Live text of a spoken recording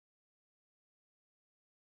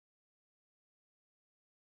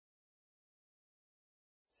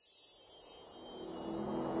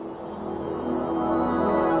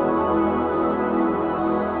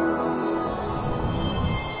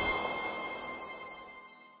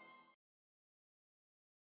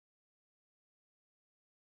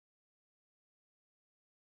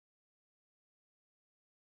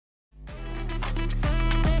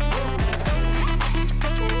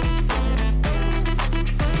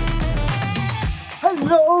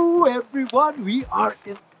Hello everyone, we are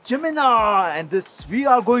in Gemini and we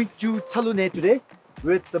are going to Tshelung Ney today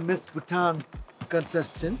with the Miss Bhutan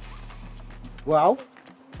contestants. Wow.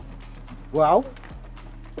 Wow.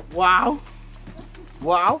 Wow.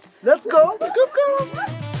 Wow. Let's go. Go.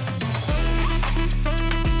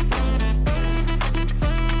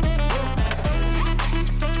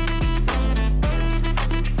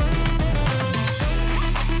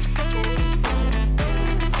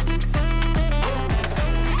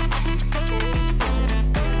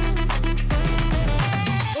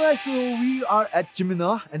 So we are at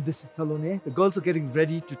Gemini and this is Tshelung Ney. The girls are getting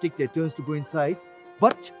ready to take their turns to go inside.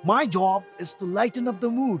 But my job is to lighten up the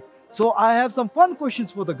mood. So I have some fun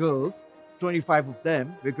questions for the girls, 25 of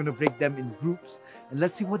them. We're going to break them in groups and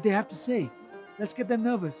let's see what they have to say. Let's get them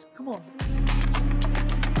nervous. Come on.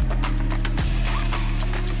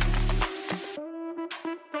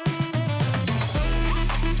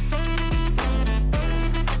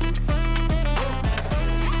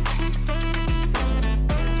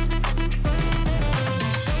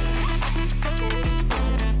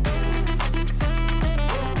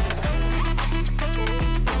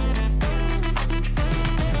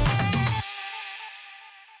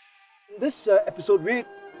 In this episode,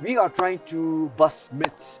 we are trying to bust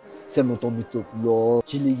myths. Semotomito lo,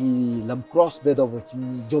 chiligi lam cross bed of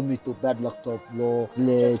jomito bad luck top lo,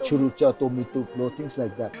 le churucha tomito lo, things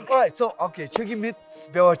like that. Alright, so okay, chigi myths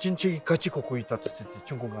bewa chinchi kachi koko ita tsitsi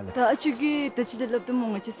chungungale. Ta chigi tachidalap the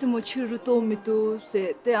monga chismo churu tomito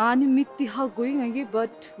se te ani mitti ha going agi,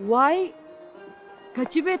 but why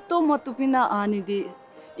kachibe to matupina ani di,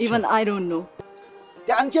 even I don't know.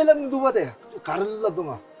 The anchelam dubade.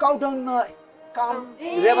 Karla Kaudan kam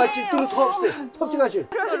revachi turu thopse thopchigachi.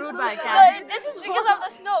 This is because of the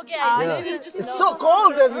snow. It's so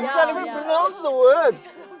cold that we can't even pronounce the words.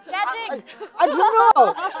 Catching. I don't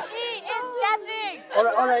know. She is catching.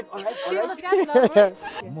 All right. She's a cat lover.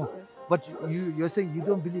 Yes. But you're saying you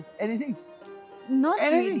don't believe anything? Not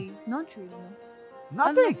Anything? really. Not really.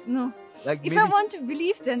 Nothing. No. Like If maybe, I want to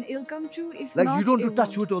believe, then it'll come true. If like not, you don't do it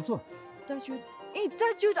touch won't. wood also. Touch wood. Hey,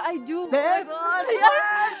 touch wood, I do. There. Oh my god.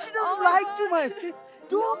 Yes. She doesn't like to my face.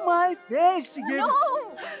 To my face. She gave No.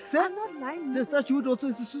 Say, I'm not lying. this touch wood also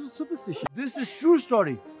is a superstition. This is true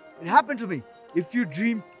story. It happened to me. If you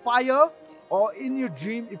dream fire, or in your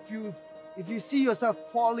dream, if you see yourself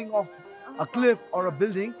falling off a cliff or a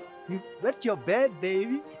building, you wet your bed,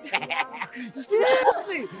 baby.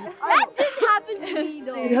 Seriously. That didn't happen to me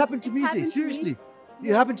though. It happened to me, say, Happened to me? seriously.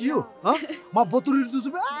 It happened to you. Huh? Ma boturu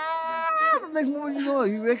to next moment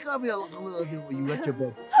you wake up, you wet your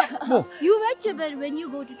bed. No. You wet your bed when you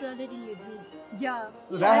go to toilet in your dream. Yeah.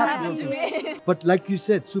 That happened happens to also. me. But like you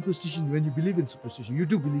said, superstition, when you believe in superstition, you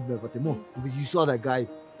do believe in it, more. Yes. Because you saw that guy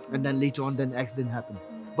and then later on then accident happened.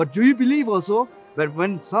 But do you believe also that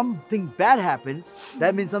when something bad happens,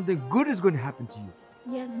 that means something good is going to happen to you?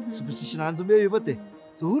 Yes. Superstition answer me.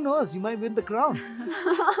 So who knows, you might win the crown.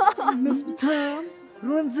 Miss Bhutan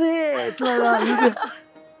ruins it. It's like you get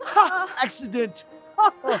accident.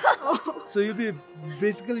 So you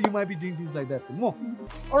might be doing things like that more.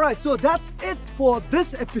 Alright, so that's it for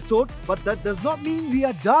this episode, but that does not mean we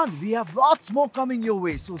are done. We have lots more coming your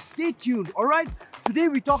way, so stay tuned. Alright, today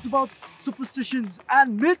we talked about superstitions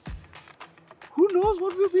and myths. Who knows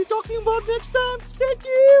what we'll be talking about next time? Stay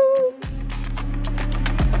tuned.